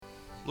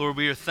Lord,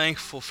 we are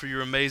thankful for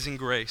your amazing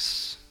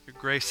grace, your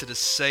grace that has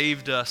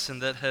saved us and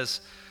that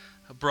has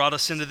brought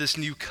us into this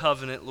new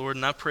covenant, Lord.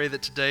 And I pray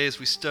that today as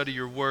we study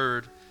your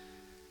word,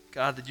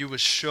 God, that you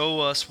would show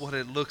us what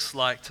it looks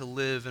like to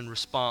live in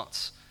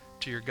response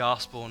to your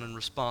gospel and in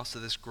response to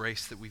this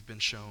grace that we've been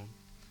shown.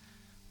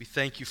 We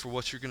thank you for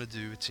what you're going to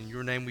do. It's in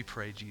your name we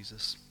pray,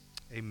 Jesus.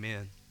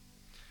 Amen.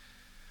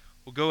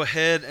 Well, go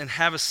ahead and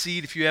have a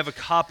seat. If you have a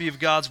copy of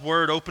God's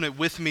word, open it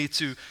with me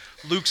to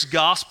Luke's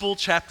Gospel,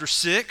 chapter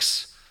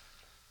 6.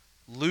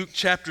 Luke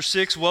chapter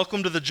 6,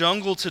 welcome to the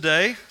jungle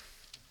today.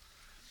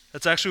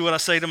 That's actually what I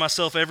say to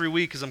myself every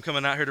week as I'm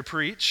coming out here to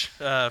preach.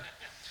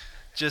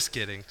 Just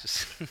kidding.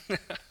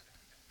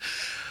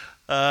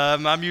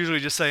 I'm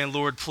usually just saying,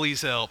 Lord,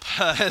 please help,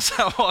 as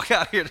I walk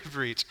out here to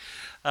preach.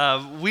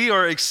 We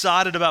are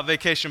excited about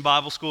Vacation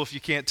Bible School, if you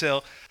can't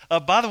tell.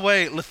 By the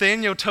way,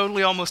 Nathaniel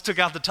totally almost took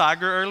out the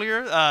tiger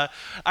earlier.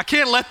 I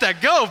can't let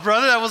that go,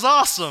 brother. That was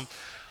awesome.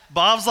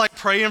 Bob's like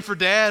praying for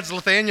dads.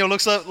 Nathaniel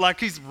looks up like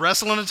he's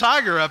wrestling a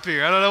tiger up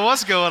here. I don't know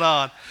what's going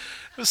on.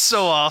 It was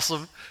so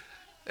awesome.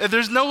 And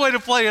there's no way to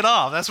play it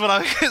off. That's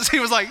what he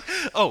was like,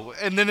 oh,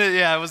 and then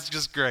it was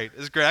just great.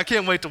 It's great. I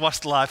can't wait to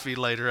watch the live feed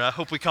later. I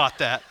hope we caught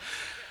that.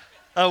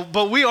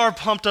 But we are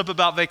pumped up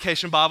about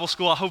Vacation Bible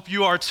School. I hope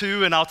you are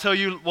too. And I'll tell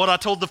you what I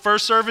told the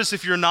first service.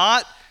 If you're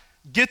not,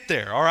 get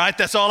there, all right?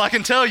 That's all I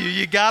can tell you.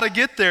 You got to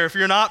get there. If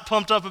you're not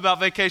pumped up about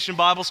Vacation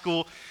Bible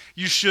School,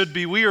 you should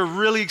be. We are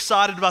really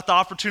excited about the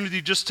opportunity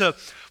just to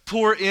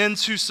pour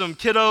into some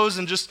kiddos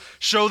and just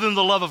show them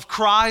the love of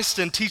Christ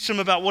and teach them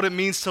about what it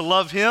means to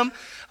love Him.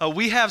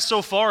 We have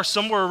so far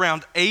somewhere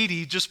around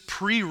 80 just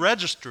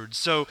pre-registered,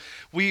 so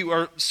we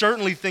are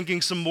certainly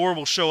thinking some more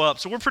will show up.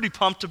 So we're pretty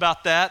pumped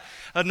about that,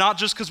 not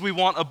just because we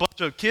want a bunch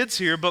of kids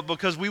here, but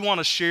because we want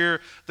to share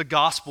the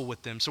gospel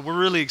with them. So we're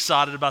really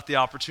excited about the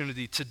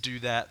opportunity to do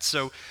that.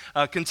 So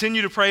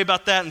continue to pray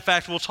about that. In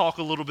fact, we'll talk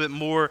a little bit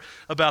more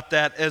about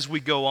that as we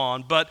go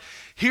on. But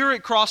here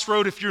at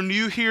Crossroad, if you're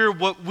new here,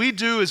 what we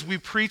do is we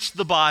preach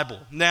the Bible.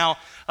 Now,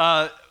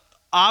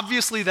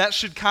 obviously, that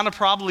should kind of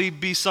probably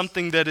be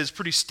something that is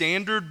pretty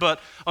standard,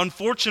 but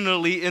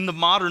unfortunately, in the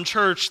modern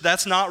church,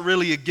 that's not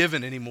really a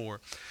given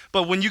anymore.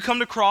 But when you come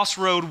to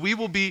Crossroad, we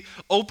will be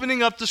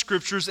opening up the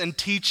scriptures and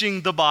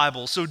teaching the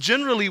Bible. So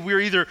generally, we're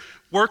either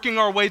working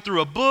our way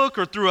through a book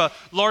or through a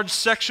large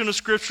section of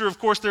scripture. Of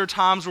course, there are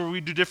times where we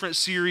do different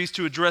series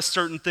to address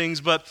certain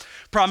things, but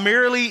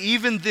primarily,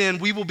 even then,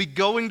 we will be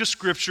going to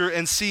scripture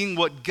and seeing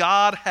what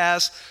God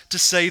has to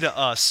say to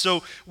us.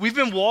 So we've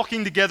been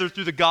walking together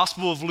through the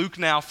Gospel of Luke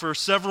now for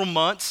several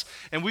months,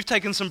 and we've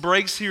taken some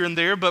breaks here and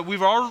there, but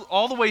we've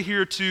all the way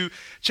here to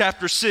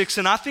chapter 6,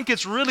 and I think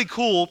it's really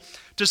cool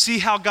to see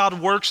how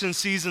God works in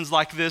seasons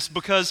like this,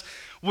 because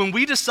when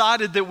we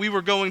decided that we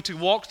were going to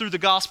walk through the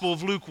Gospel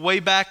of Luke way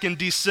back in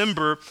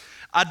December,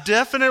 I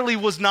definitely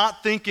was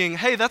not thinking,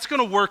 hey, that's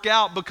going to work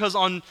out because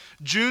on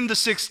June the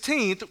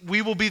 16th,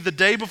 we will be the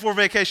day before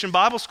Vacation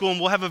Bible School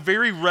and we'll have a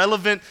very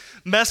relevant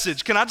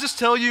message. Can I just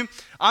tell you,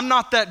 I'm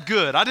not that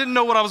good. I didn't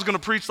know what I was going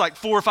to preach like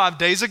 4 or 5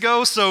 days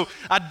ago, so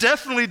I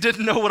definitely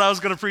didn't know what I was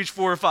going to preach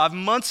 4 or 5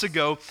 months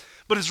ago.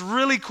 But it's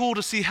really cool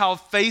to see how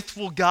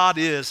faithful God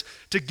is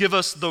to give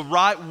us the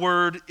right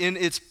word in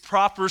its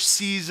proper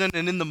season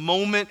and in the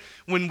moment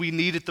when we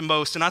need it the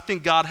most. And I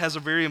think God has a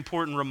very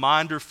important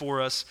reminder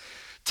for us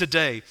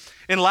today.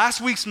 In last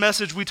week's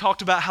message, we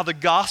talked about how the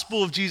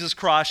gospel of Jesus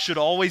Christ should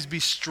always be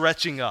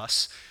stretching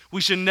us.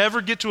 We should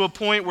never get to a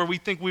point where we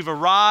think we've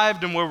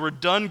arrived and where we're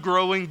done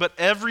growing, but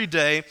every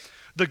day,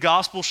 the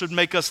gospel should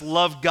make us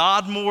love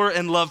God more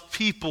and love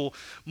people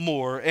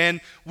more.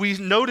 And we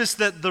noticed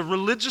that the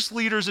religious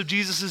leaders of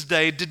Jesus'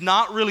 day did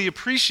not really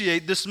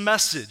appreciate this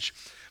message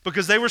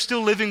because they were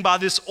still living by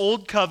this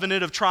old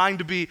covenant of trying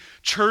to be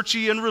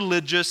churchy and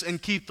religious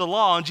and keep the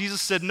law. And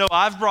Jesus said, no,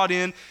 I've brought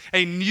in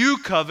a new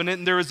covenant,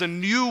 and there is a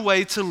new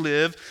way to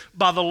live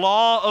by the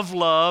law of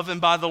love and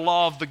by the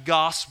law of the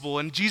gospel.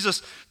 And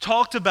Jesus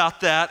talked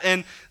about that,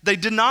 and they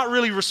did not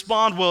really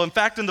respond well. In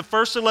fact, in the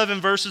first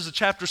 11 verses of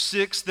chapter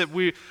 6 that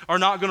we are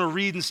not going to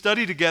read and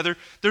study together,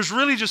 there's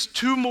really just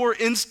 2 more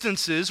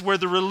instances where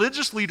the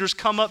religious leaders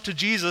come up to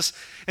Jesus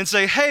and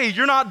say, hey,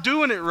 you're not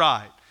doing it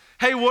right.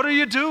 Hey, what are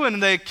you doing?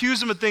 And they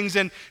accuse him of things,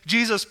 and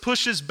Jesus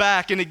pushes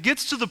back. And it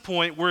gets to the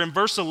point where in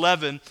verse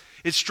 11,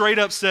 it straight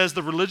up says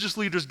the religious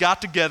leaders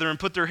got together and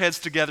put their heads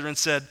together and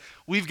said,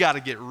 we've got to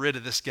get rid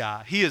of this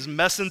guy. He is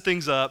messing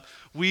things up.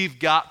 We've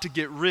got to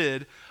get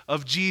rid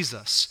of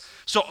Jesus.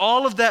 So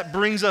all of that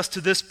brings us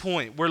to this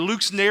point where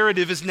Luke's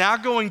narrative is now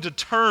going to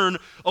turn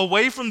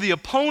away from the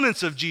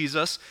opponents of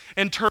Jesus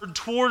and turn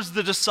towards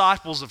the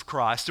disciples of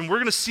Christ. And we're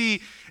going to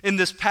see in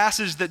this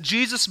passage that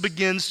Jesus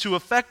begins to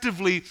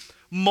effectively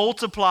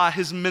multiply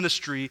his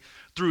ministry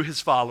through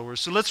his followers.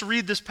 So let's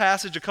read this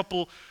passage, a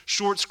couple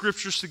short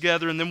scriptures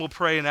together, and then we'll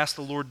pray and ask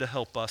the Lord to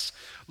help us.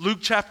 Luke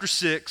chapter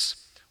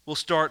 6, we'll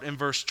start in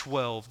verse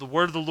 12. The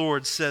word of the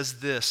Lord says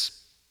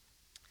this: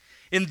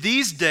 In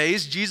these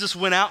days, Jesus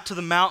went out to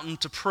the mountain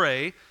to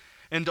pray,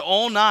 and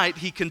all night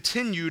he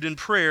continued in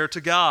prayer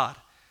to God.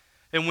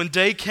 And when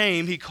day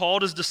came, he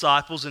called his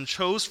disciples and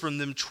chose from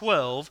them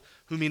 12,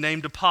 whom he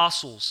named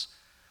apostles.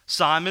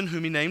 Simon,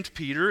 whom he named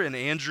Peter, and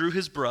Andrew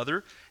his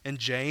brother, and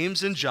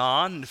James and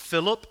John, and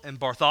Philip and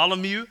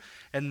Bartholomew,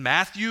 and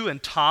Matthew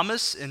and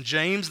Thomas, and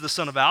James the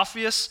son of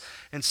Alphaeus,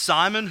 and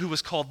Simon, who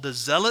was called the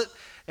Zealot,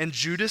 and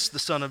Judas the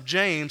son of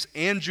James,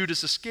 and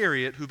Judas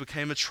Iscariot, who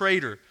became a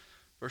traitor.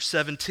 Verse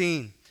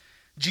 17.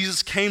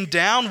 Jesus came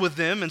down with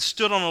them and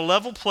stood on a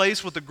level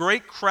place with a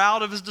great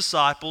crowd of his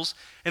disciples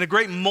and a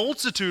great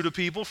multitude of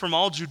people from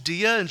all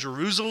Judea and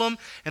Jerusalem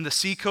and the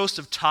seacoast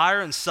of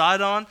Tyre and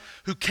Sidon,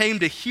 who came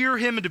to hear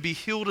him and to be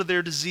healed of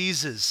their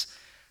diseases.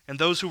 And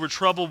those who were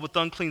troubled with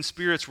unclean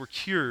spirits were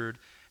cured,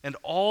 and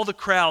all the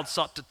crowd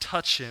sought to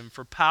touch him,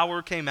 for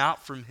power came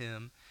out from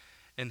him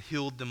and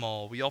healed them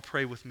all. Will y'all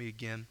pray with me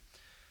again?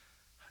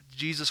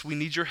 Jesus, we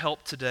need your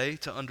help today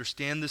to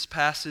understand this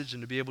passage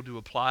and to be able to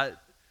apply it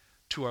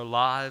to our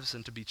lives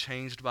and to be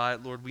changed by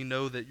it. Lord, we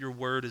know that your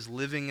word is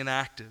living and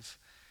active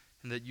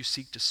and that you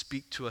seek to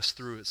speak to us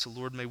through it. So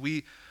Lord, may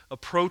we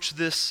approach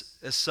this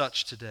as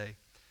such today.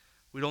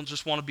 We don't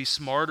just want to be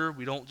smarter.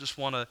 We don't just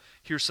want to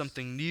hear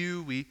something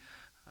new. We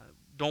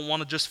don't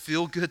want to just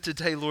feel good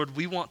today, Lord.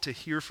 We want to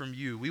hear from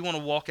you. We want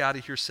to walk out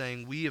of here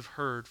saying we have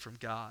heard from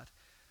God.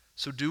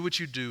 So do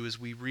what you do as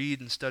we read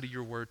and study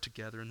your word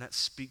together, and that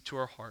speak to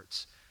our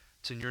hearts.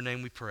 It's in your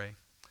name we pray.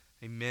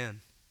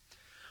 Amen.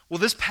 Well,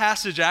 this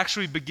passage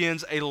actually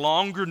begins a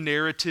longer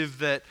narrative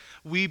that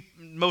we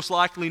most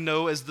likely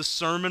know as the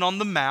Sermon on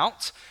the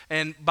Mount.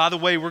 And by the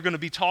way, we're going to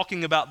be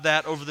talking about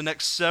that over the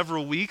next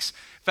several weeks.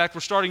 In fact,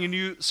 we're starting a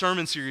new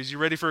sermon series. You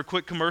ready for a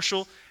quick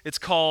commercial? It's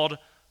called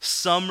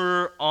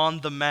Summer on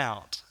the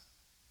Mount.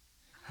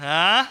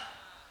 Huh?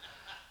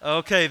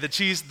 Okay, the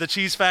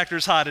cheese factor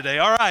is high today.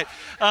 All right,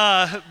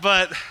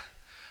 but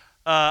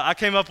I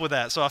came up with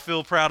that, so I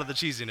feel proud of the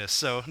cheesiness,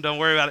 so don't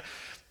worry about it.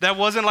 That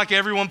wasn't like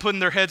everyone putting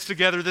their heads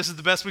together, this is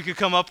the best we could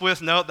come up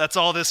with. No, that's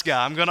all this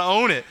guy. I'm going to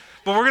own it.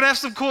 But we're going to have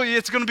some cool,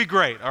 it's going to be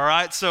great, all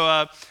right?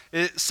 So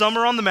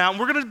Summer on the Mount.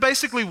 We're going to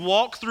basically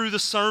walk through the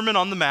Sermon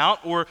on the Mount,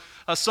 or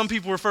some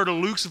people refer to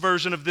Luke's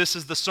version of this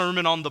as the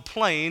Sermon on the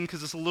Plain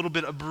because it's a little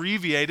bit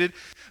abbreviated.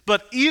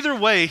 But either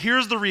way,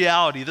 here's the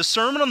reality. The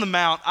Sermon on the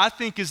Mount, I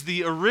think, is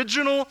the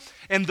original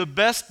and the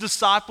best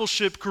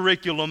discipleship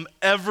curriculum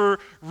ever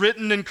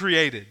written and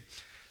created.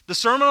 The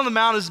Sermon on the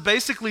Mount is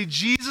basically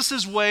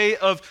Jesus' way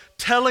of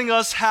telling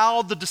us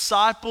how the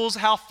disciples,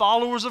 how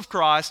followers of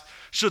Christ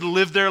should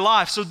live their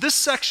life. So this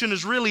section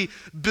is really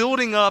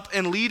building up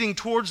and leading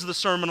towards the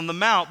Sermon on the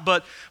Mount,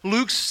 but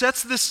Luke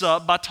sets this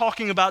up by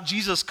talking about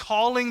Jesus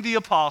calling the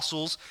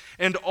apostles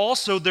and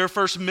also their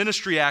first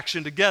ministry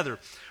action together.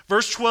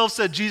 Verse 12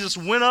 said Jesus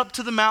went up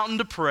to the mountain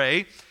to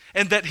pray,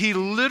 and that he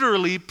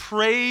literally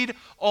prayed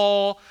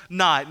all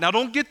night. Now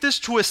don't get this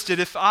twisted.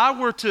 If I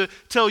were to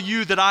tell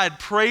you that I had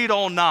prayed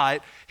all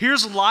night,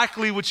 here's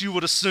likely what you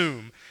would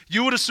assume.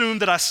 You would assume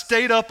that I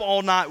stayed up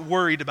all night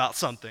worried about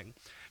something.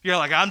 You're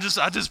like, I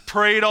just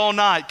prayed all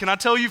night. Can I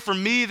tell you, for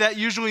me, that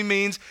usually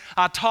means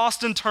I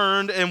tossed and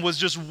turned and was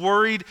just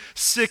worried,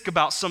 sick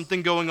about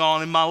something going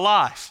on in my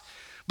life.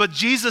 But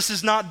Jesus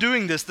is not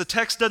doing this. The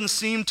text doesn't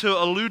seem to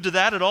allude to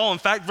that at all. In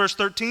fact, verse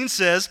 13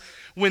 says,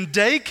 when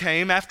day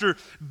came, after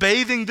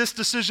bathing this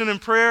decision in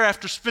prayer,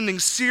 after spending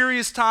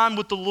serious time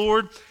with the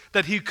Lord,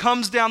 that he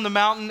comes down the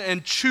mountain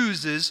and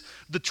chooses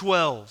the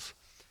 12.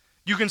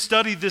 You can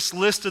study this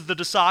list of the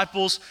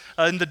disciples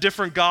in the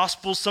different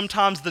Gospels.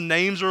 Sometimes the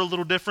names are a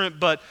little different,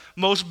 but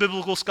most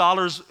biblical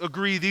scholars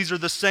agree these are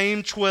the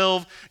same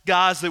 12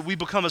 guys that we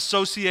become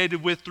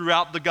associated with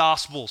throughout the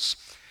Gospels.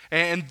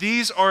 And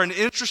these are an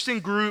interesting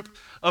group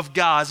of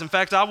guys. In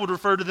fact, I would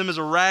refer to them as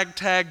a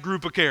ragtag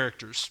group of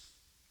characters.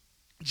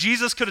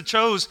 Jesus could have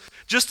chose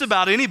just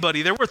about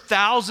anybody. There were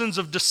thousands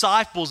of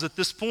disciples at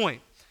this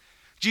point.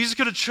 Jesus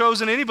could have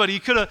chosen anybody. He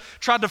could have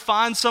tried to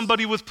find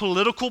somebody with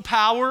political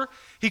power.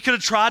 He could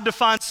have tried to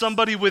find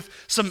somebody with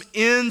some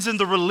ends in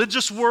the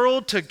religious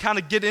world to kind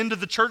of get into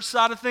the church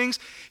side of things.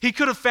 He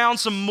could have found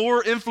some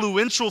more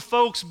influential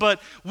folks,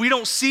 but we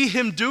don't see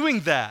him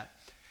doing that.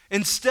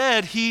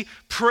 Instead, he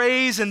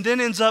prays and then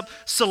ends up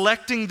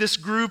selecting this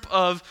group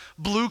of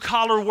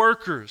blue-collar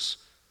workers.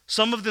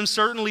 Some of them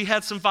certainly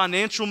had some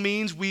financial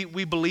means, we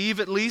believe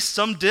at least.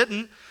 Some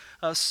didn't.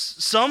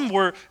 Some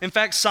were, in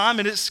fact,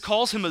 Simon, it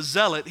calls him a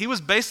zealot. He was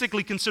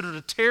basically considered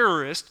a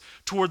terrorist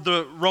toward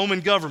the Roman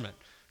government.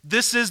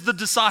 This is the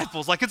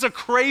disciples. Like, it's a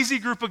crazy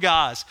group of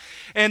guys.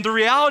 And the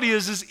reality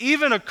is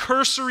even a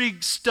cursory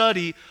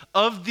study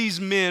of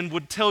these men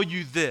would tell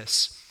you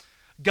this.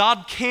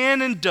 God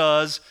can and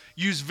does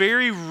use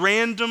very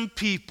random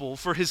people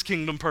for his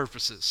kingdom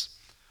purposes.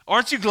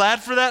 Aren't you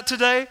glad for that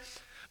today?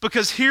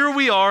 Because here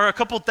we are a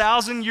couple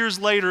thousand years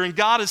later, and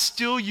God is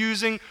still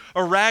using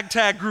a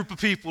ragtag group of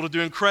people to do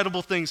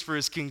incredible things for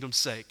his kingdom's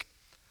sake.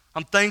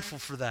 I'm thankful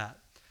for that.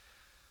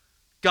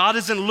 God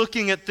isn't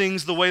looking at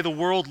things the way the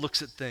world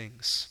looks at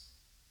things.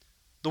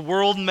 The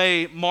world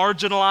may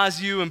marginalize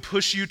you and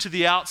push you to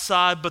the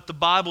outside, but the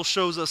Bible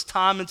shows us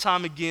time and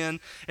time again,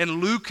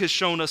 and Luke has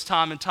shown us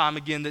time and time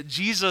again, that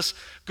Jesus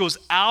goes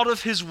out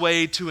of his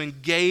way to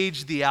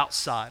engage the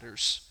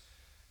outsiders.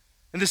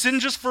 And this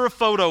isn't just for a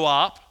photo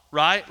op,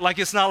 right? Like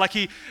it's not like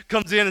he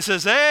comes in and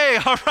says, hey,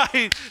 all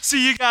right,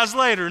 see you guys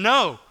later.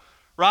 No,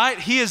 right?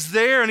 He is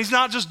there, and he's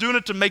not just doing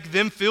it to make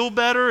them feel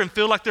better and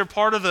feel like they're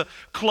part of the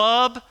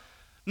club.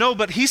 No,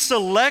 but he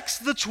selects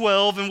the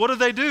 12, and what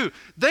do?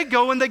 They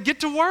go and they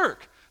get to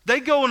work. They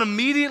go and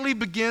immediately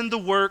begin the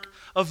work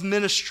of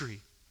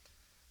ministry.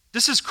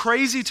 This is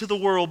crazy to the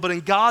world, but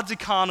in God's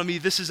economy,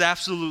 this is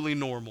absolutely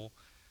normal.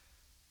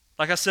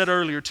 Like I said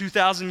earlier,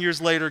 2,000 years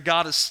later,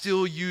 God is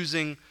still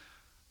using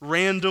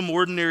random,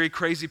 ordinary,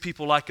 crazy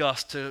people like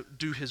us to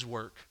do his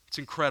work. It's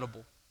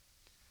incredible.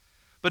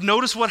 But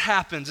notice what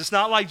happens. It's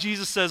not like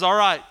Jesus says, all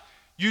right,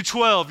 you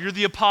 12, you're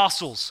the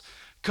apostles.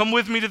 Come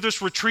with me to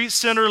this retreat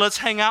center. Let's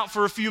hang out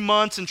for a few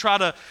months and try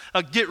to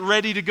get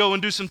ready to go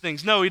and do some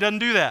things. No, he doesn't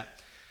do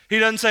that. He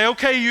doesn't say,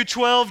 okay, you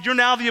 12, you're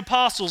now the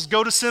apostles.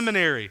 Go to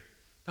seminary.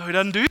 No, he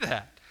doesn't do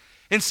that.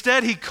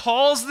 Instead, he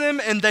calls them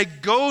and they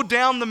go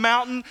down the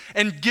mountain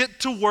and get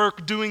to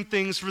work doing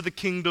things for the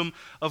kingdom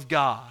of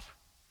God.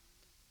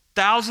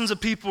 Thousands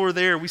of people are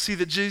there. We see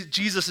that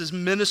Jesus is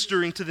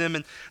ministering to them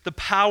and the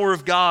power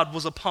of God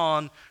was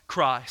upon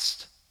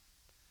Christ.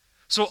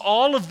 So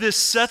all of this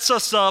sets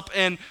us up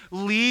and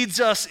leads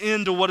us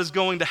into what is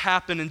going to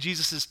happen in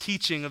Jesus'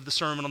 teaching of the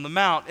Sermon on the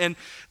Mount. And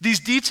these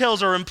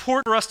details are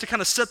important for us to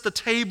kind of set the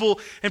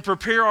table and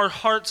prepare our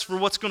hearts for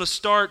what's going to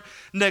start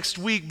next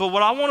week. But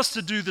what I want us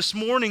to do this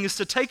morning is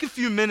to take a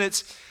few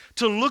minutes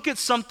to look at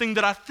something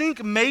that I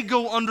think may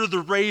go under the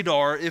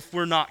radar if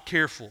we're not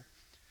careful.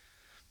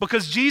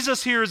 Because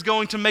Jesus here is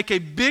going to make a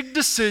big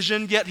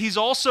decision, yet he's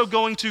also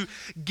going to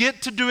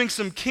get to doing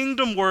some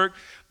kingdom work.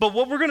 But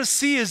what we're going to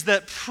see is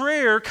that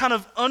prayer kind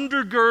of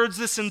undergirds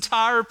this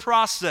entire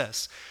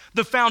process.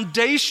 The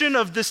foundation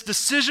of this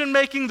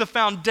decision-making, the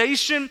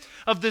foundation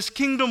of this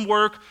kingdom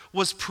work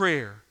was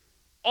prayer.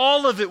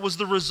 All of it was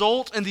the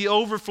result and the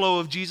overflow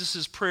of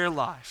Jesus' prayer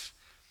life.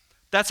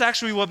 That's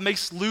actually what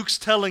makes Luke's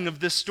telling of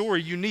this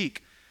story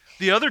unique.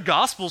 The other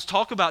Gospels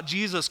talk about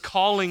Jesus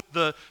calling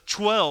the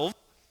 12,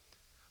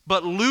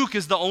 but Luke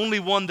is the only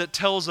one that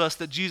tells us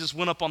that Jesus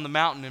went up on the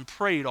mountain and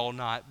prayed all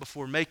night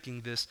before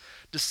making this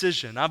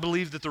decision. I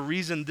believe that the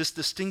reason this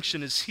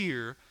distinction is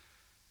here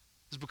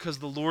is because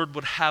the Lord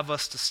would have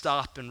us to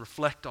stop and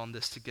reflect on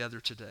this together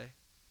today.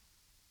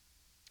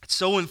 It's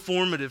so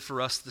informative for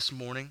us this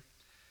morning.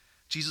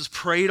 Jesus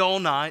prayed all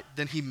night,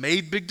 then he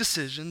made big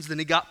decisions, then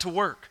he got to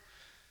work.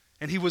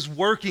 And he was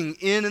working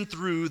in and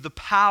through the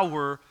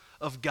power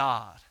of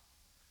God.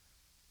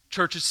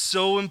 Church, it's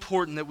so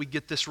important that we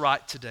get this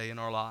right today in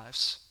our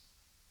lives.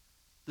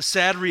 The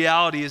sad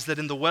reality is that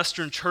in the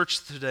Western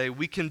church today,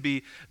 we can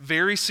be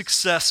very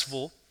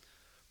successful.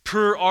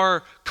 Per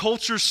our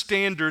culture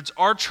standards,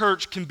 our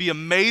church can be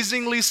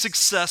amazingly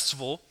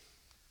successful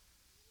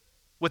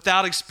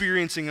without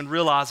experiencing and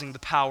realizing the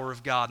power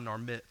of God in our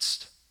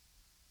midst.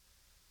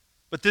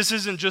 But this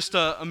isn't just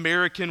an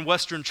American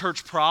Western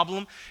church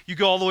problem. You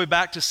go all the way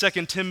back to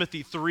 2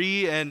 Timothy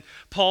 3, and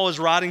Paul is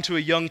writing to a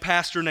young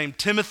pastor named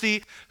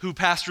Timothy who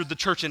pastored the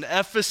church in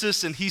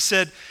Ephesus, and he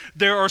said,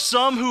 there are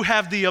some who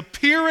have the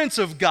appearance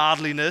of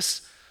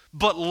godliness,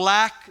 but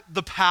lack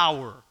the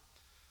power.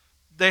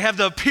 They have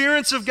the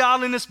appearance of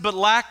godliness, but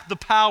lack the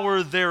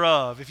power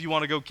thereof, if you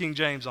want to go King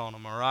James on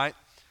them, all right?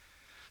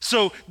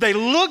 So they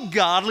look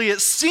godly, it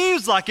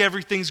seems like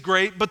everything's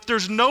great, but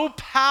there's no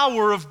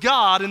power of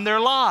God in their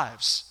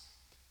lives.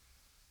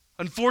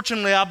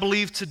 Unfortunately, I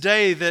believe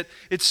today that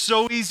it's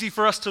so easy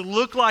for us to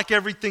look like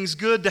everything's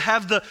good, to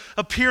have the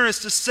appearance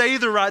to say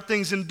the right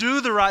things and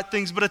do the right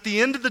things, but at the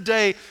end of the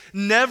day,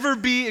 never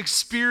be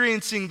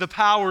experiencing the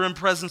power and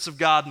presence of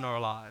God in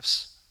our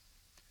lives.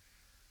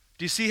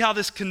 Do you see how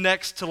this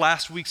connects to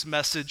last week's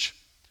message?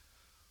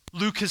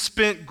 Luke has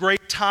spent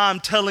great time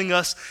telling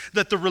us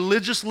that the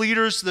religious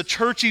leaders, the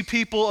churchy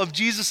people of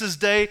Jesus'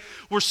 day,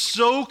 were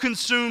so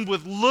consumed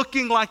with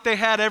looking like they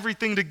had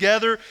everything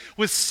together,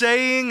 with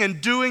saying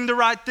and doing the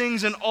right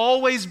things and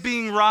always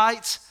being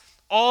right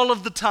all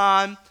of the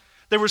time.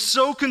 They were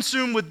so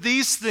consumed with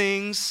these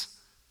things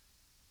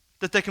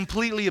that they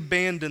completely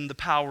abandoned the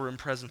power and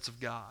presence of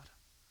God.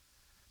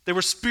 They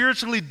were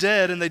spiritually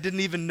dead and they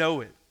didn't even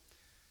know it.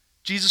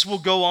 Jesus will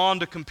go on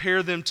to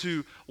compare them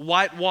to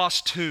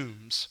whitewashed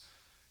tombs.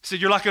 He said,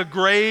 you're like a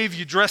grave,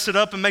 you dress it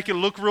up and make it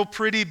look real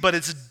pretty, but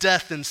it's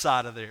death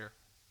inside of there.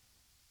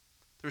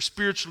 They're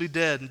spiritually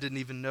dead and didn't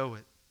even know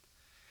it.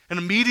 And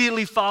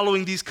immediately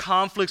following these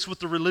conflicts with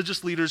the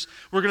religious leaders,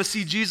 we're going to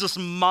see Jesus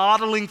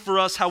modeling for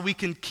us how we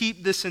can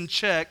keep this in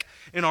check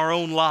in our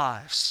own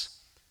lives.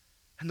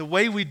 And the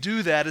way we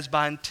do that is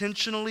by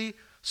intentionally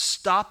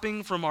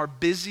stopping from our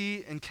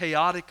busy and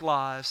chaotic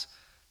lives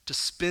to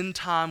spend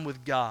time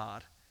with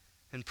God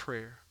in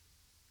prayer.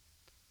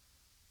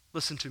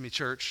 Listen to me,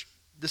 church.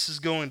 This is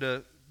going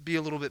to be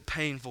a little bit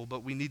painful,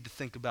 but we need to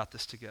think about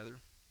this together.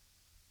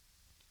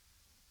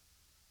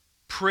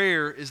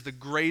 prayer is the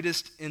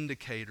greatest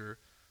indicator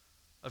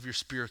of your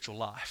spiritual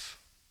life.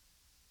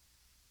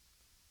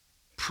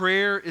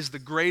 Prayer is the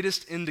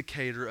greatest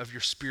indicator of your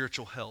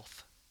spiritual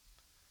health.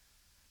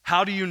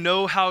 How do you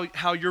know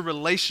how your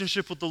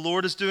relationship with the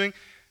Lord is doing?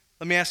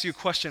 Let me ask you a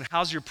question.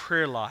 How's your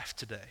prayer life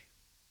today?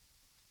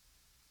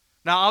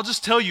 Now, I'll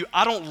just tell you,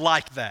 I don't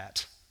like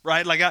that,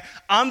 right? Like,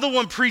 I'm the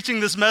one preaching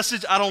this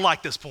message. I don't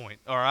like this point,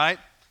 all right?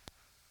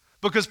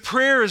 Because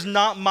prayer is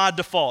not my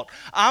default.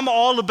 I'm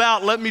all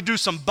about let me do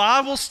some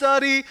Bible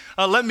study,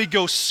 let me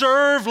go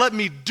serve, let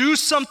me do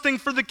something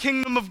for the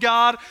kingdom of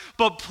God,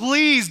 but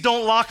please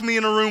don't lock me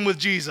in a room with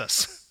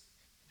Jesus,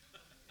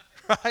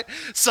 right?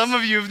 Some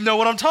of you know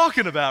what I'm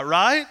talking about,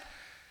 right?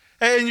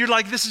 And you're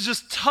like, this is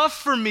just tough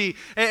for me,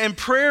 and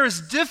prayer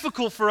is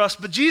difficult for us,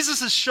 but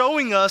Jesus is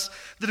showing us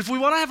that if we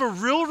want to have a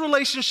real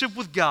relationship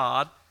with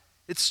God,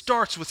 it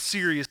starts with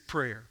serious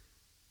prayer.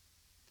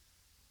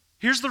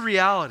 Here's the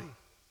reality.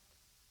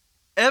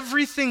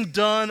 Everything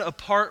done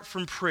apart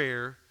from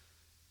prayer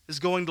is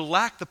going to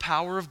lack the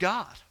power of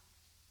God.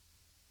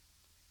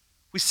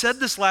 We said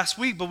this last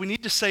week, but we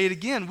need to say it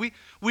again.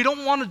 We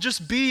don't want to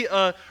just be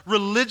a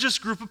religious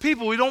group of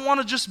people. We don't want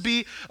to just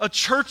be a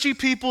churchy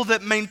people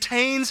that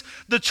maintains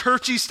the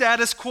churchy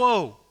status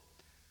quo.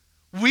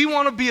 We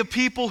want to be a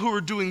people who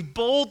are doing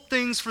bold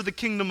things for the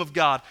kingdom of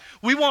God.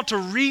 We want to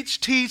reach,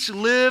 teach,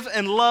 live,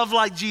 and love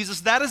like Jesus.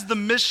 That is the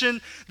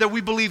mission that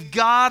we believe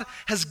God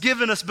has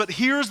given us. But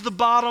here's the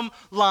bottom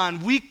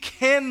line. We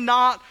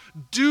cannot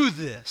do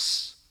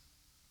this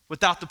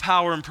without the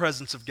power and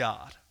presence of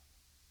God.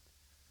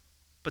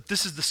 But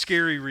this is the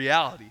scary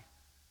reality.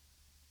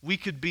 We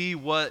could be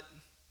what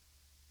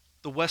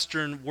the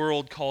Western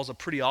world calls a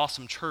pretty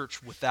awesome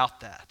church without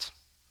that.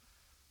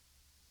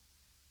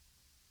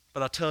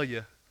 But I'll tell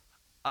you,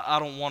 I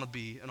don't want to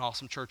be an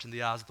awesome church in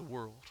the eyes of the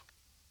world.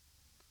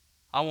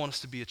 I want us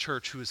to be a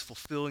church who is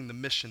fulfilling the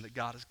mission that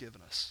God has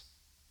given us.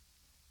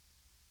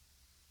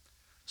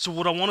 So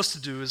what I want us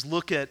to do is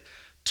look at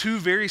two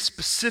very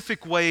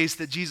specific ways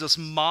that Jesus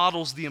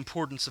models the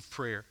importance of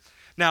prayer.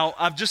 Now,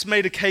 I've just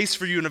made a case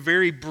for you in a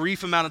very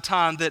brief amount of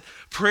time that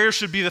prayer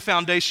should be the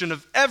foundation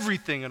of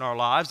everything in our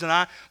lives, and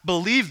I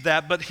believe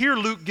that. But here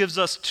Luke gives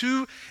us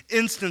two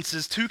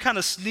instances, two kind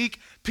of sneak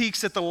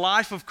peeks at the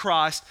life of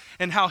Christ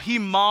and how he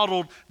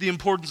modeled the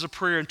importance of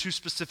prayer in two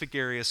specific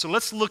areas. So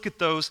let's look at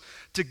those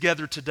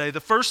together today.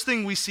 The first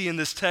thing we see in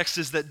this text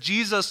is that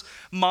Jesus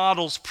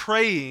models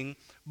praying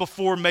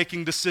before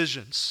making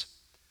decisions.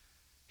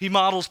 He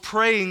models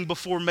praying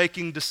before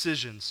making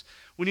decisions.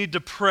 We need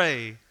to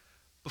pray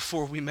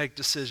before we make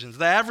decisions.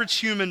 The average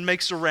human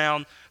makes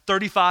around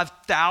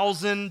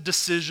 35,000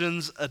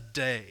 decisions a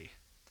day.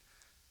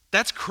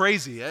 That's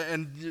crazy.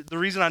 And the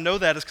reason I know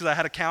that is because I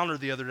had a counter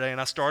the other day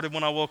and I started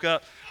when I woke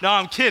up. No,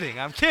 I'm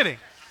kidding.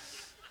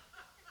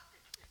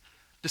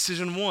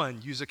 Decision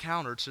 1, use a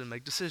counter to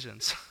make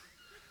decisions.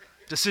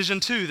 Decision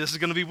 2, this is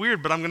going to be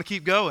weird, but I'm going to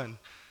keep going.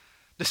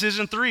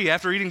 Decision 3,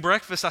 after eating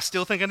breakfast, I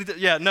still think I need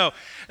to, no,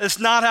 it's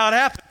not how it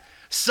happened.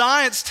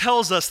 Science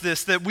tells us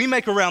this, that we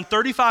make around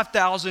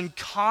 35,000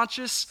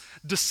 conscious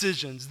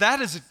decisions.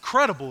 That is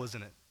incredible,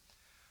 isn't it?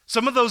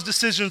 Some of those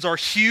decisions are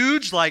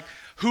huge, like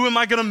who am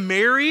I going to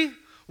marry?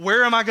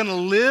 Where am I going to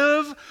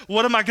live?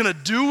 What am I going to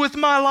do with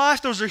my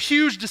life? Those are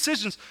huge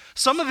decisions.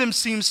 Some of them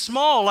seem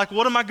small, like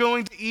what am I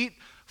going to eat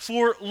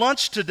for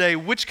lunch today?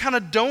 Which kind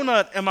of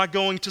donut am I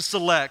going to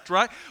select,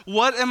 right?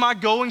 What am I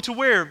going to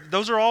wear?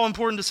 Those are all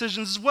important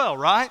decisions as well,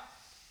 right?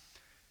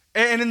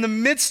 And in the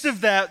midst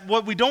of that,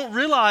 what we don't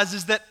realize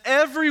is that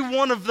every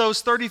one of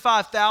those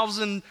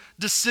 35,000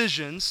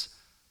 decisions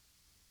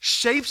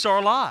shapes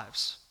our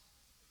lives.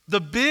 The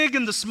big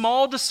and the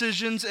small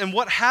decisions and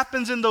what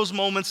happens in those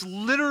moments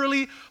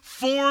literally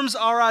forms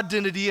our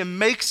identity and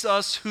makes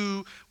us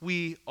who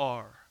we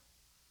are.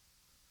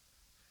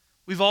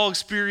 We've all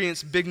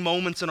experienced big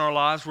moments in our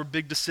lives where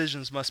big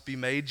decisions must be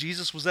made.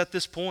 Jesus was at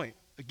this point.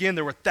 Again,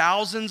 there were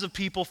thousands of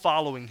people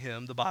following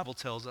him, the Bible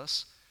tells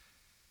us.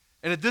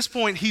 And at this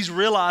point, he's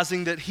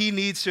realizing that he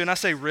needs to, and I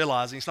say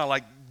realizing, it's not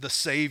like the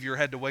Savior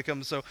had to wake up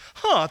and say,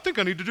 I think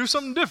I need to do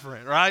something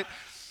different, right?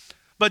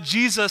 But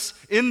Jesus,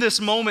 in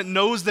this moment,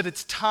 knows that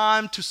it's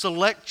time to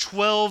select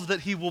 12 that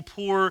he will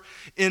pour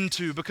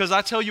into. Because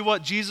I tell you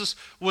what, Jesus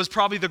was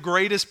probably the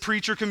greatest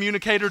preacher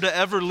communicator to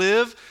ever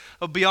live,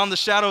 beyond the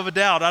shadow of a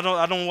doubt. I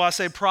don't know why I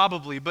say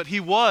probably, but he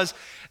was.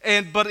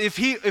 But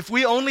if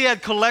we only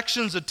had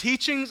collections of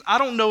teachings, I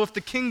don't know if the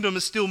kingdom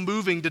is still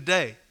moving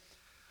today.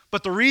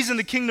 But the reason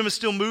the kingdom is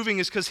still moving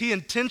is because he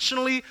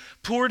intentionally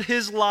poured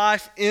his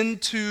life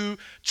into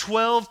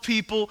 12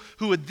 people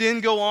who would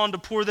then go on to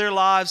pour their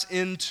lives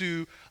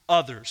into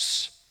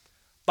others.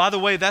 By the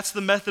way, that's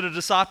the method of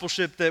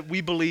discipleship that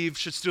we believe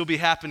should still be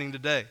happening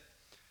today.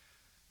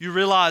 You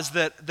realize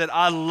that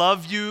I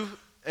love you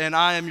and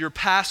I am your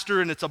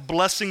pastor and it's a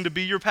blessing to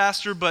be your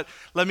pastor, but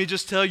let me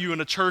just tell you, in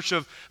a church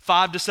of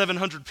 500 to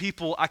 700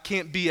 people, I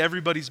can't be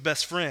everybody's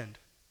best friend.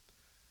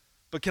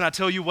 But can I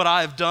tell you what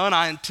I have done?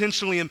 I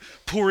intentionally am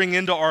pouring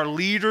into our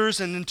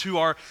leaders and into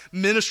our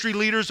ministry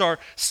leaders, our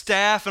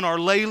staff and our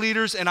lay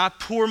leaders, and I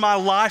pour my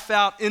life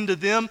out into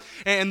them.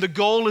 And the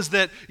goal is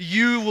that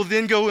you will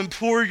then go and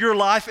pour your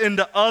life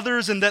into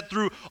others, and that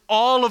through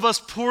all of us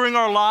pouring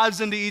our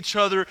lives into each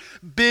other,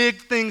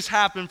 big things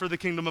happen for the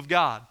kingdom of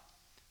God.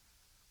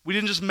 We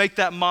didn't just make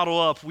that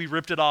model up, we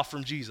ripped it off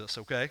from Jesus,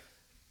 okay?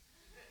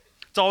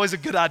 It's always a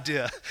good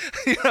idea.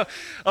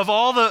 Of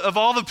all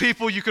the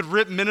people you could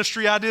rip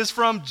ministry ideas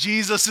from,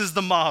 Jesus is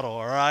the model,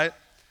 all right?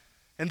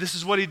 And this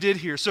is what he did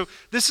here. So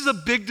this is a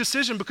big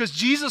decision because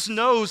Jesus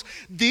knows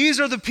these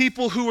are the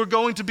people who are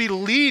going to be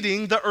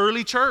leading the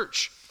early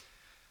church.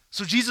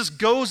 So Jesus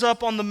goes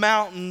up on the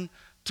mountain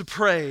to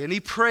pray, and he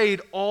prayed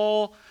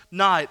all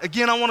night.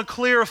 Again, I want to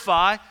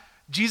clarify,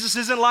 Jesus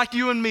isn't like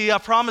you and me. I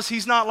promise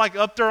he's not like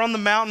up there on the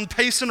mountain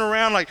pacing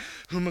around like,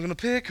 who am I going to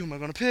pick? Who am I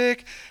going to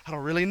pick? I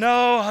don't really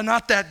know. I'm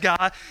not that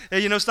guy.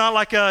 And, it's not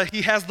like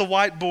he has the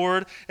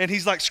whiteboard and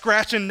he's like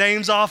scratching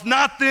names off,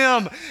 not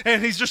them.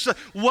 And he's just like,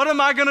 what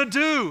am I going to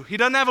do? He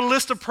doesn't have a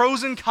list of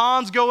pros and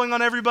cons going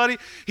on everybody.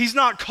 He's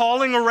not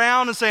calling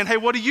around and saying, hey,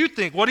 what do you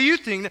think? What do you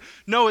think?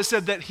 No, it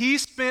said that he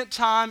spent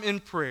time in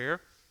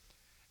prayer.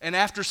 And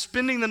after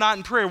spending the night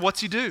in prayer, what's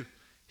he do?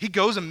 He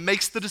goes and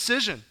makes the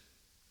decision.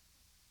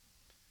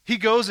 He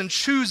goes and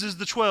chooses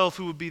the 12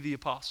 who would be the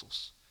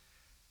apostles.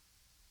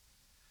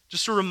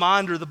 Just a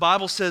reminder, the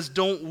Bible says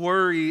don't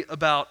worry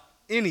about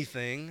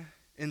anything.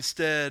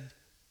 Instead,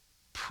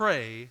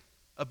 pray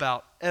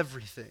about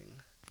everything.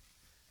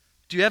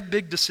 Do you have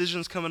big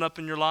decisions coming up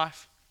in your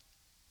life?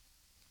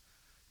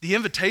 The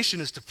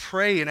invitation is to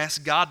pray and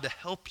ask God to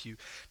help you,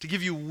 to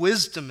give you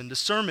wisdom and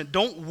discernment.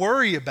 Don't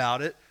worry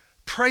about it,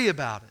 pray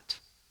about it.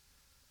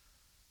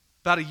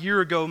 About a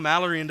year ago,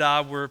 Mallory and I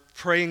were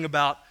praying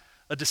about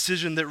a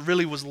decision that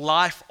really was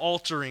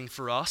life-altering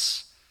for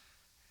us.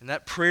 And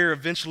that prayer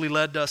eventually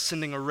led to us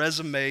sending a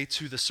resume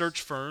to the search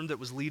firm that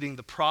was leading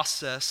the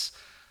process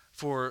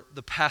for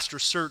the pastor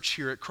search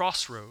here at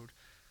Crossroad.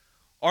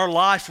 Our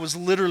life was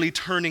literally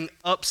turning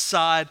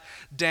upside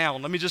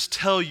down. Let me just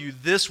tell you,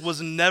 this was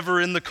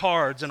never in the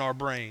cards in our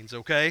brains,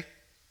 okay?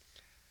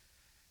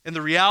 And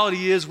the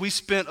reality is we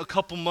spent a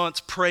couple months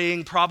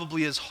praying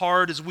probably as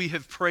hard as we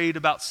have prayed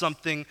about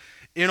something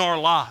in our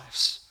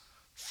lives.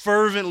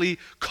 Fervently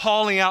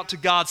calling out to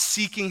God,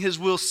 seeking his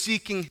will,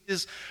 seeking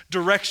his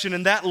direction.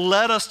 And that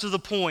led us to the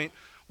point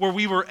where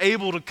we were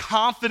able to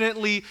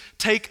confidently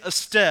take a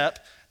step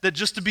that,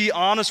 just to be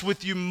honest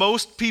with you,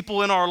 most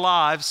people in our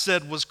lives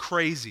said was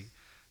crazy.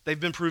 They've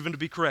been proven to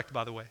be correct,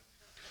 by the way.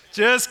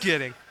 Just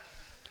kidding.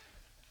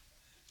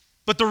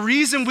 But the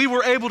reason we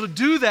were able to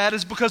do that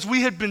is because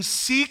we had been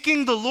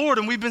seeking the Lord,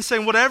 and we've been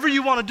saying whatever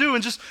you want to do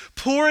and just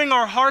pouring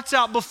our hearts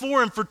out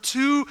before him for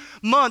 2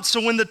 months. So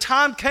when the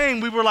time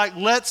came, we were like,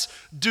 let's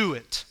do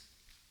it.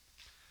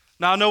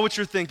 Now I know what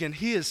you're thinking.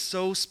 He is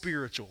so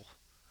spiritual.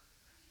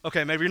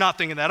 Okay, maybe you're not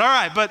thinking that. All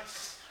right, but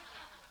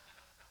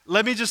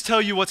let me just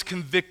tell you what's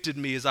convicted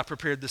me as I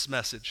prepared this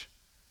message.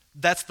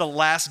 That's the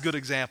last good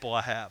example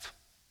I have.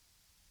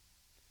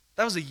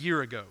 That was a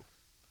year ago.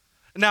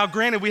 Now,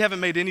 granted, we haven't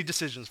made any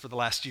decisions for the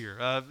last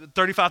year.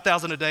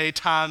 35,000 a day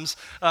times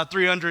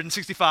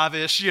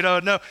 365-ish,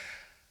 no.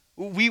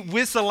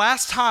 It's the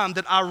last time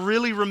that I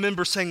really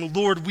remember saying,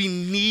 Lord, we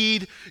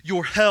need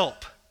your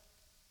help,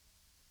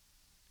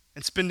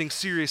 and spending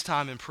serious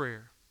time in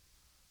prayer.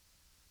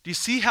 Do you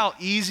see how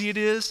easy it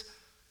is?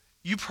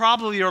 You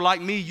probably are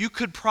like me. You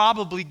could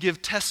probably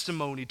give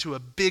testimony to a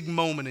big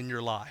moment in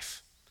your life.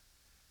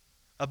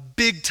 A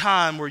big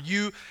time where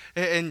you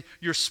and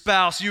your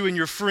spouse, you and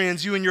your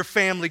friends, you and your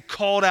family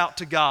called out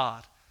to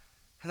God.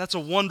 And that's a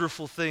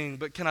wonderful thing.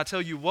 But can I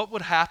tell you what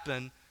would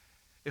happen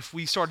if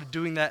we started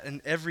doing that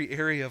in every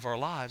area of our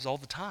lives all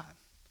the time?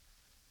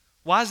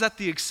 Why is that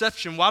the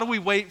exception? Why do we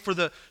wait for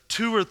the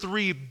 2 or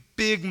 3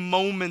 big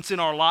moments in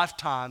our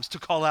lifetimes to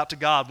call out to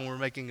God when we're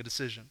making a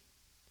decision?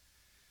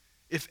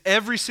 If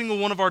every single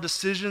one of our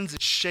decisions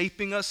is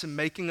shaping us and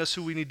making us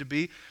who we need to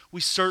be, we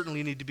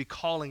certainly need to be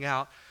calling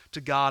out to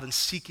God and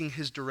seeking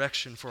his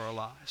direction for our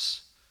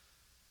lives.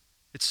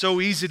 It's so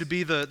easy to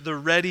be the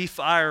ready,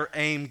 fire,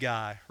 aim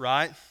guy,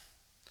 right?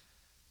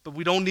 But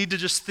we don't need to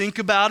just think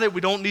about it. We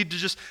don't need to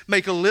just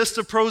make a list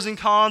of pros and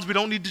cons. We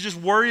don't need to just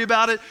worry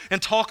about it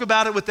and talk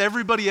about it with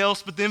everybody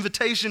else. But the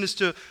invitation is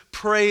to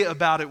pray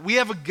about it. We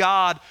have a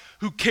God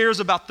who cares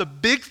about the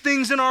big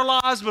things in our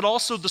lives, but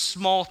also the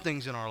small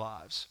things in our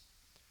lives.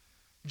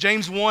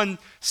 James 1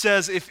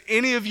 says, if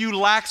any of you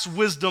lacks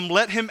wisdom,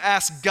 let him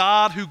ask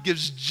God, who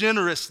gives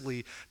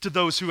generously to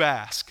those who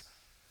ask.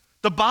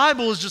 The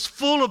Bible is just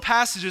full of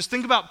passages.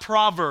 Think about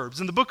Proverbs.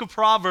 In the book of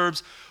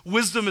Proverbs,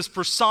 wisdom is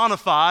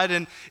personified,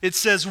 and it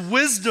says,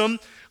 wisdom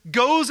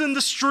goes in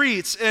the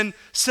streets and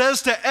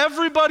says to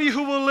everybody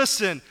who will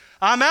listen,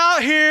 I'm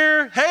out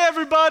here. Hey,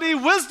 everybody,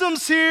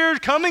 wisdom's here.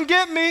 Come and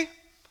get me.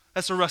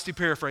 That's a rusty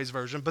paraphrase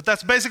version, but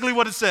that's basically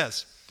what it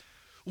says.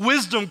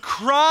 Wisdom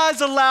cries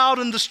aloud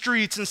in the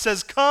streets and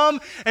says, come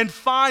and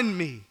find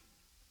me.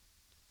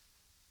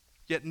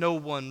 Yet no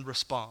one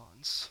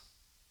responds.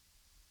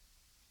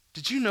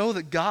 Did you know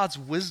that God's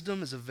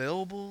wisdom is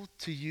available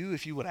to you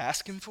if you would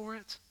ask him for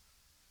it?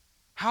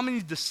 How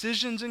many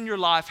decisions in your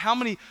life, how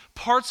many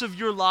parts of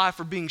your life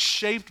are being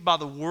shaped by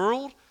the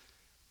world?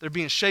 They're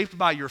being shaped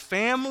by your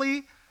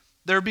family.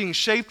 They're being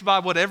shaped by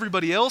what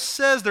everybody else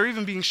says. They're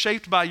even being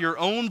shaped by your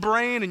own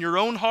brain and your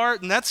own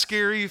heart, and that's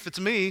scary if it's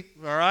me,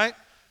 all right?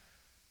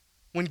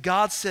 When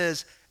God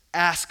says,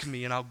 ask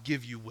me and I'll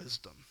give you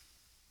wisdom.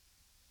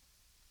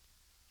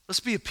 Let's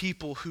be a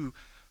people who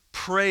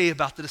pray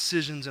about the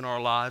decisions in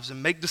our lives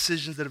and make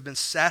decisions that have been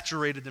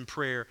saturated in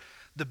prayer,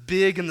 the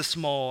big and the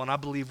small, and I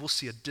believe we'll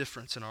see a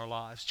difference in our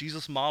lives.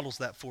 Jesus models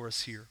that for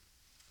us here.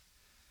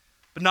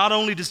 But not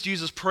only does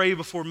Jesus pray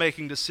before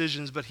making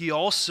decisions, but he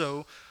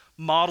also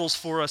models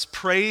for us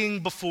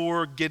praying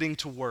before getting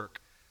to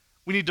work.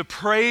 We need to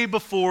pray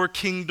before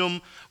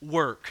kingdom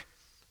work.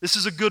 This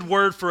is a good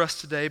word for us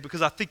today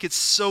because I think it's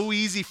so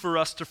easy for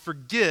us to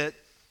forget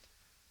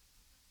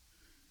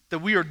that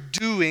we are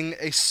doing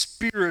a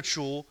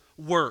spiritual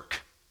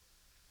work.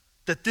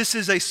 That this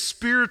is a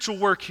spiritual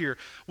work here.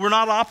 We're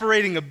not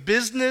operating a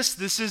business.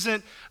 This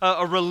isn't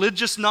a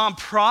religious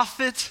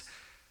nonprofit.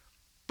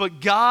 But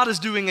God is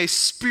doing a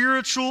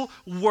spiritual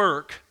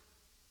work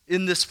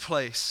in this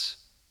place.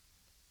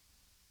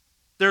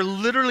 There are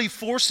literally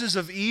forces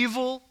of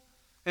evil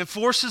and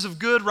forces of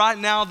good right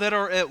now that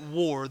are at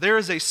war. There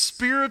is a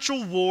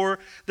spiritual war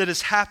that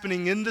is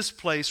happening in this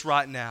place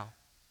right now.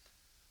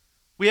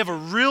 We have a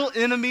real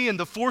enemy, and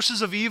the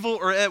forces of evil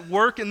are at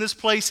work in this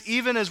place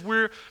even as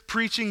we're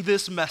preaching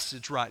this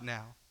message right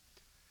now.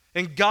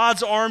 And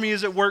God's army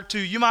is at work too.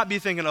 You might be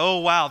thinking, oh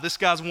wow, this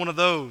guy's one of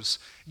those.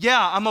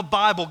 Yeah, I'm a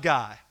Bible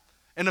guy.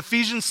 And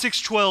Ephesians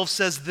 6:12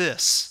 says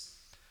this,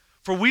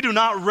 for we do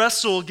not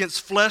wrestle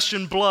against flesh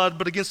and blood,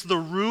 but against the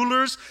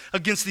rulers,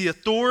 against the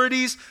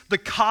authorities, the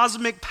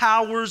cosmic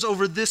powers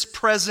over this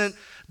present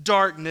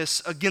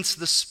darkness, against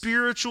the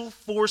spiritual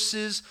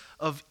forces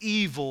of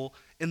evil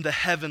in the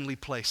heavenly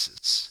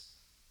places.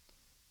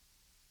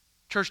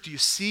 Church, do you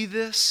see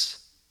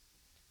this?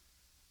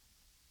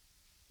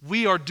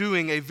 We are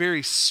doing a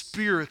very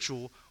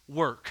spiritual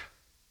work.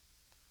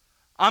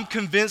 I'm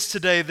convinced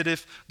today that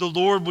if the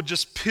Lord would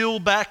just peel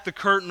back the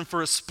curtain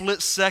for a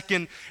split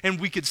second and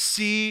we could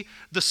see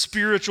the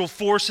spiritual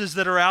forces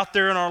that are out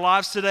there in our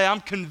lives today, I'm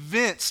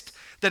convinced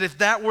that if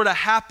that were to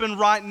happen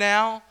right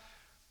now,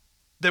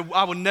 that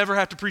I would never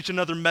have to preach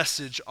another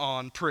message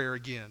on prayer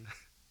again.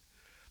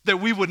 That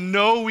we would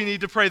know we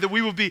need to pray, that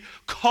we would be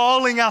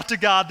calling out to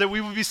God, that we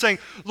would be saying,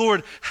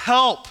 Lord,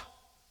 help.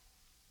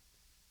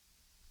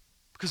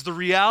 Because the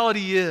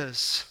reality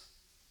is,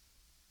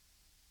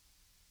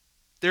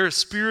 there is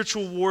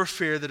spiritual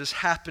warfare that is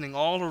happening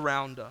all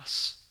around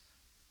us.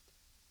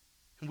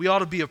 And we ought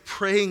to be a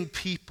praying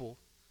people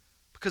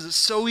because it's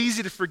so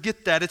easy to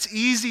forget that. It's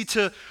easy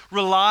to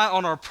rely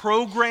on our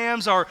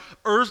programs, our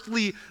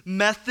earthly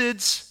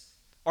methods,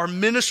 our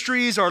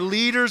ministries, our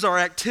leaders, our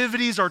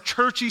activities, our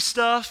churchy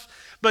stuff.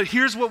 But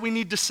here's what we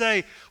need to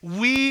say.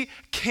 We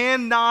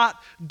cannot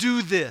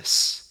do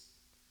this.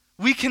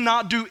 We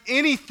cannot do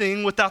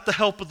anything without the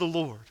help of the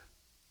Lord.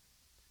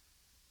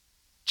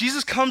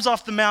 Jesus comes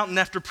off the mountain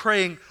after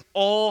praying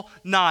all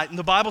night. And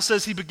the Bible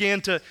says he began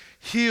to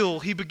heal.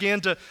 He began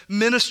to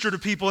minister to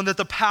people and that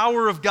the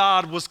power of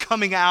God was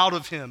coming out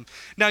of him.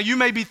 Now you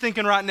may be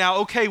thinking right now,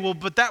 okay, well,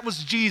 but that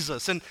was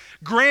Jesus. And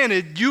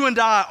granted, you and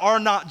I are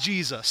not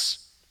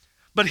Jesus.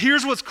 But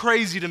here's what's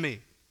crazy to me.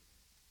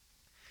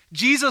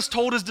 Jesus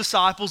told his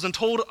disciples and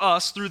told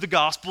us through the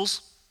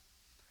Gospels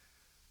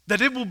that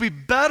it will be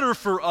better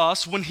for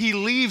us when he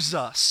leaves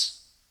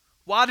us.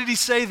 Why did he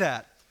say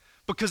that?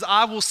 Because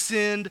I will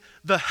send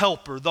the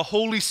helper, the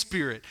Holy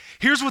Spirit.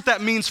 Here's what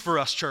that means for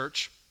us,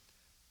 church.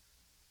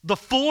 The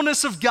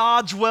fullness of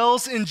God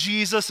dwells in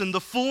Jesus, and the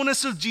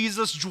fullness of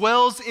Jesus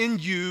dwells in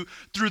you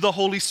through the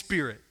Holy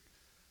Spirit.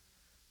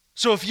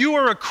 So if you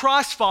are a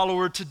Christ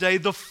follower today,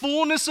 the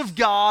fullness of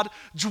God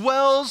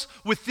dwells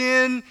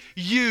within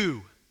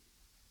you.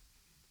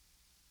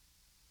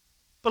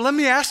 But let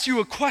me ask you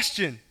a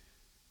question.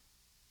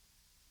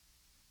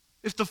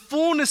 If the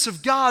fullness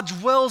of God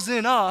dwells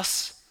in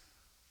us,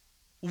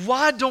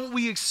 why don't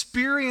we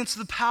experience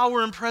the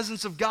power and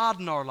presence of God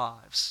in our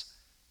lives?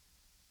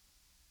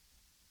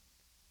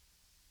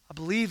 I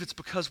believe it's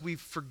because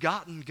we've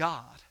forgotten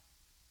God.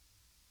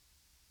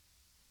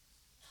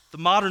 The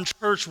modern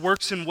church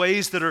works in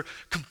ways that are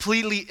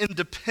completely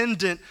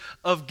independent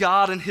of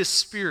God and His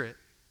Spirit.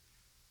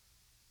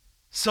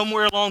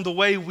 Somewhere along the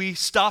way, we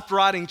stopped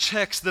writing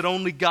checks that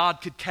only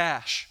God could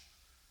cash.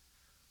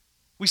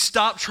 We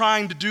stopped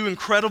trying to do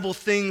incredible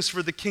things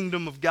for the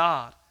kingdom of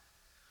God.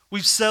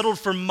 We've settled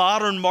for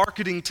modern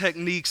marketing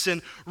techniques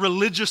and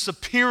religious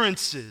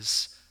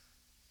appearances,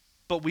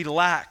 but we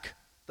lack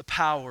the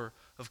power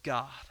of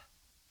God.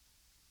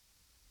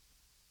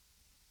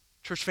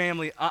 Church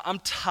family, I'm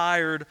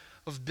tired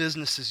of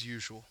business as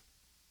usual.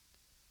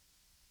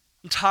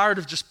 I'm tired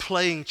of just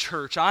playing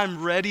church.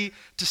 I'm ready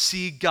to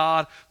see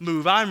God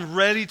move. I'm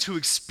ready to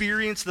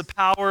experience the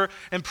power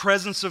and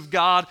presence of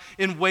God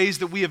in ways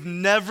that we have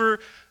never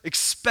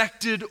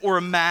expected or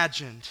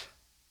imagined.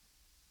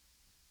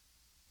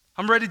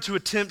 I'm ready to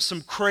attempt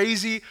some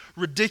crazy,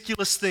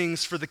 ridiculous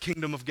things for the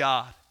kingdom of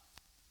God.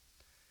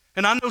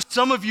 And I know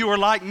some of you are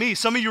like me.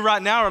 Some of you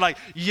right now are like,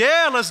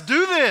 yeah, let's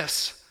do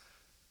this.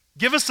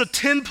 Give us a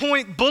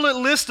 10-point bullet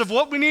list of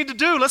what we need to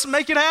do. Let's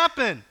make it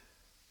happen.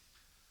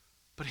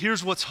 But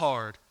here's what's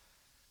hard.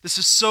 This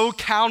is so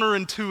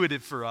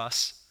counterintuitive for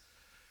us.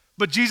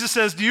 But Jesus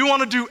says, do you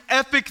want to do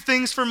epic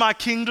things for my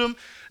kingdom?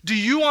 Do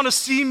you want to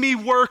see me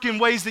work in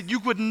ways that you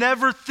would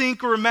never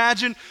think or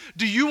imagine?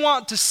 Do you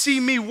want to see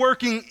me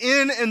working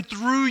in and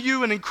through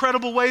you in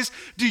incredible ways?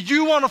 Do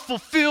you want to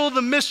fulfill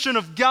the mission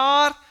of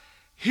God?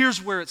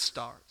 Here's where it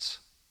starts.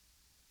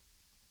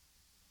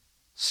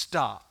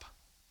 Stop.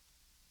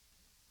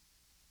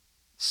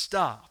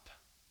 Stop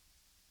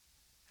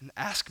and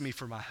ask me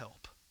for my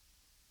help.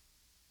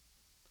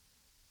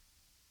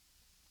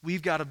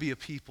 We've got to be a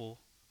people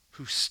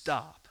who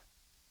stop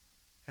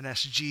and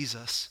ask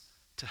Jesus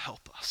to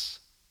help us.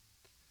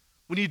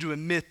 We need to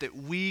admit that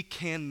we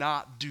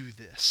cannot do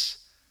this.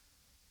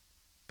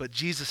 But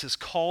Jesus has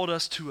called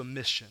us to a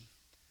mission.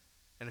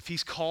 And if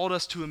he's called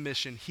us to a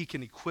mission, he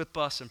can equip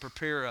us and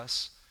prepare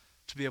us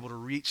to be able to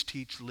reach,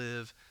 teach,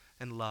 live,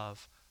 and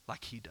love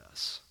like he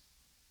does.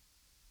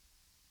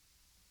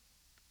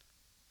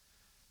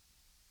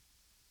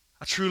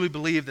 I truly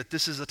believe that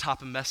this is a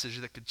type of message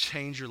that could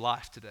change your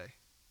life today.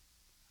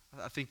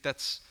 I think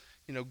that's,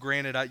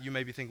 granted, you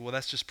may be thinking, well,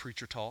 that's just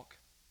preacher talk.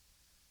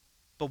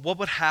 But what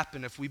would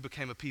happen if we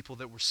became a people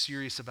that were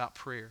serious about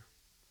prayer?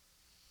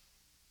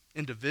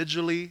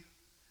 Individually,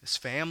 as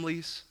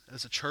families,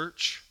 as a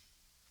church.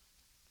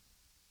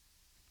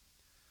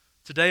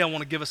 Today, I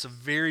want to give us a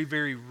very,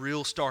 very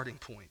real starting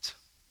point.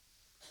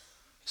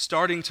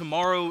 Starting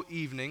tomorrow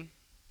evening,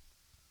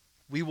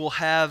 we will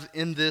have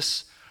in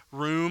this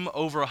room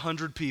over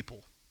 100 people.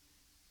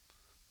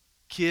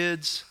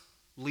 Kids,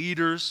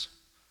 leaders,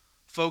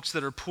 folks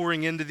that are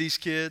pouring into these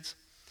kids.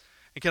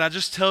 And can I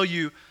just tell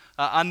you,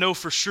 I know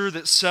for sure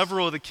that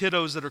several of the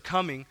kiddos that are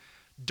coming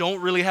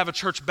don't really have a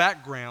church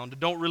background,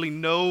 don't really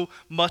know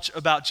much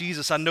about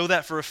Jesus. I know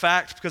that for a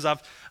fact because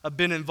I've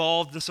been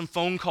involved in some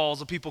phone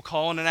calls of people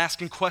calling and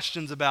asking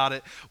questions about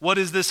it. What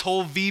is this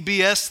whole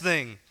VBS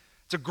thing?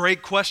 It's a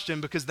great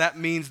question because that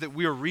means that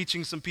we are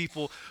reaching some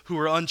people who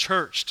are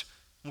unchurched.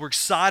 We're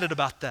excited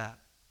about that.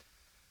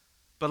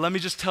 But let me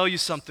just tell you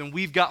something.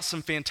 We've got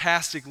some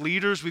fantastic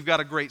leaders. We've got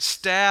a great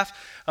staff.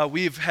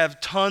 We have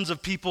tons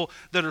of people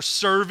that are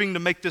serving to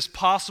make this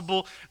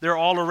possible. They're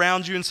all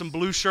around you in some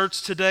blue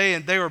shirts today,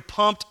 and they are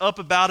pumped up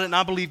about it, and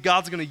I believe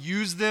God's going to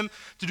use them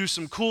to do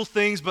some cool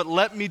things. But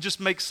let me just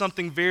make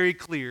something very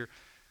clear.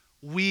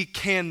 We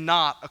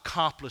cannot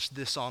accomplish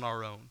this on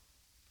our own.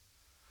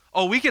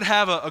 Oh, we could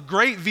have a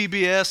great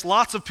VBS,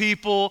 lots of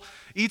people,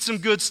 eat some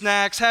good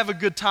snacks, have a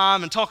good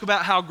time, and talk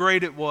about how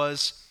great it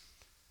was.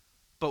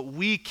 But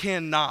we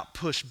cannot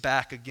push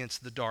back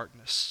against the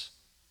darkness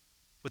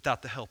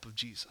without the help of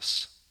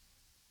Jesus.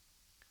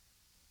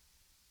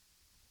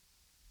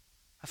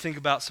 I think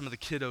about some of the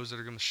kiddos that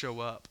are going to show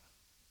up,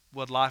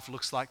 what life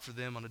looks like for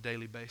them on a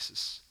daily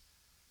basis.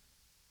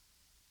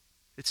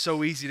 It's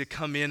so easy to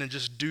come in and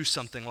just do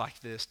something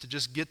like this, to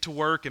just get to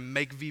work and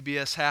make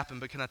VBS happen.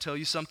 But can I tell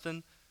you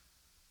something?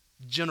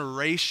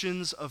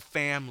 Generations of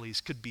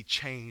families could be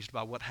changed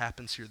by what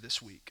happens here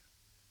this week.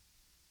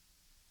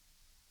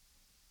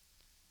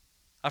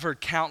 I've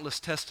heard countless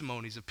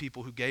testimonies of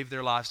people who gave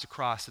their lives to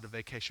Christ at a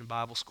Vacation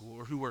Bible School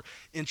or who were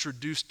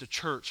introduced to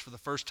church for the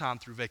first time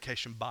through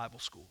Vacation Bible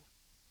School.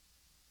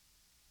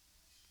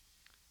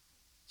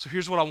 So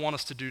here's what I want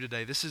us to do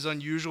today. This is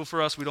unusual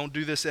for us. We don't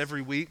do this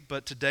every week,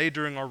 but today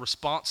during our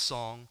response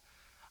song,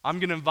 I'm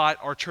going to invite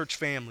our church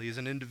family as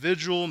an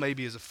individual,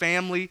 maybe as a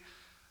family.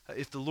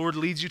 If the Lord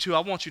leads you to,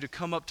 I want you to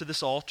come up to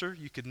this altar.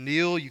 You can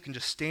kneel, you can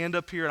just stand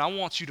up here, and I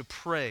want you to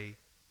pray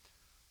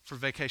for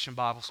Vacation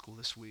Bible School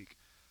this week.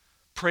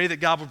 Pray that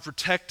God would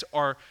protect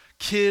our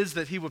kids,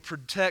 that he would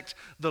protect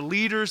the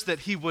leaders, that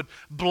he would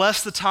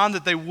bless the time,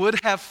 that they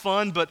would have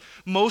fun, but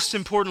most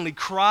importantly,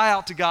 cry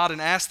out to God and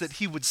ask that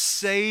he would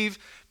save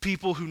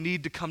people who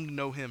need to come to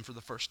know him for the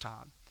first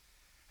time.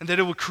 And that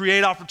it would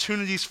create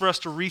opportunities for us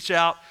to reach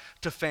out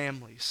to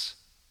families.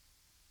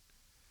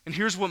 And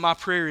here's what my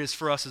prayer is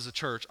for us as a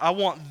church. I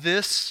want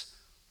this,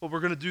 what we're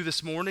going to do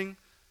this morning,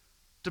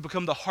 to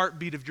become the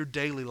heartbeat of your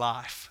daily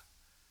life.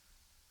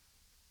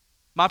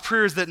 My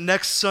prayer is that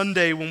next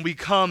Sunday when we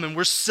come and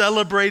we're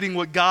celebrating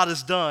what God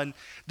has done,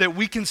 that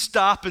we can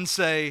stop and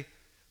say,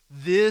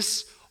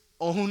 this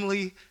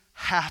only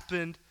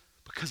happened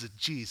because of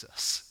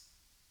Jesus.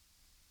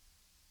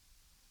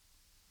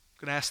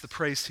 I'm going to ask the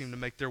praise team to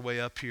make their way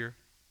up here.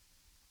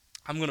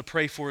 I'm going to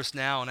pray for us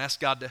now and ask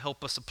God to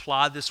help us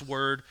apply this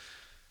word,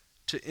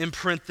 to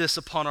imprint this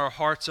upon our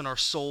hearts and our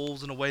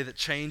souls in a way that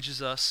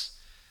changes us.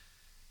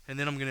 And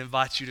then I'm going to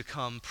invite you to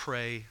come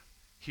pray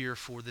here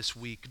for this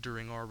week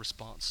during our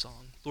response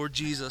song. Lord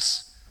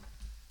Jesus,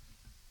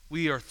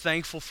 we are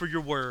thankful for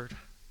your word.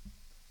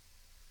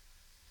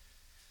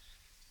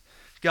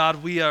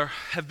 God, we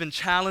have been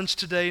challenged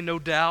today, no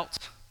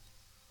doubt.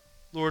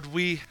 Lord,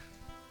 we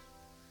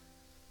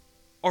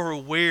are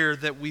aware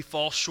that we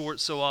fall short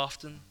so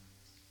often.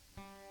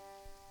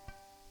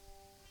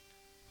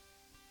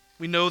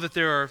 We know that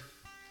there are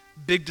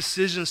big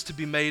decisions to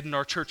be made in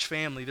our church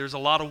family. There's a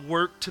lot of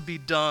work to be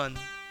done.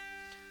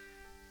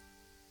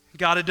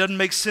 God, it doesn't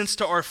make sense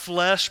to our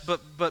flesh,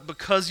 but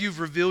because you've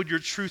revealed your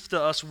truth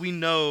to us, we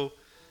know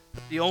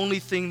that the only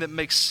thing that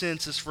makes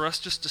sense is for us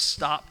just to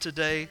stop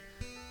today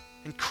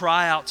and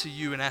cry out to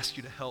you and ask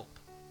you to help.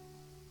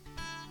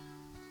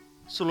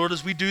 So Lord,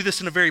 as we do this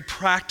in a very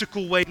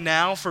practical way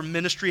now for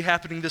ministry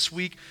happening this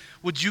week,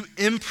 would you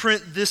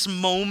imprint this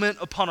moment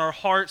upon our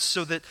hearts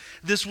so that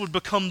this would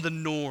become the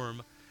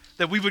norm?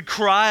 That we would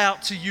cry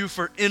out to you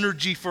for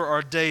energy for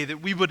our day,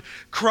 that we would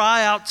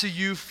cry out to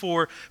you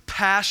for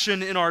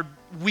passion in our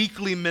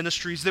weekly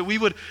ministries, that we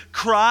would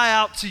cry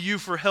out to you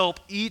for help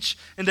each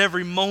and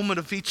every moment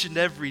of each and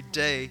every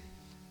day.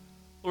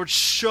 Lord,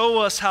 show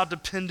us how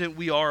dependent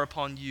we are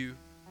upon you.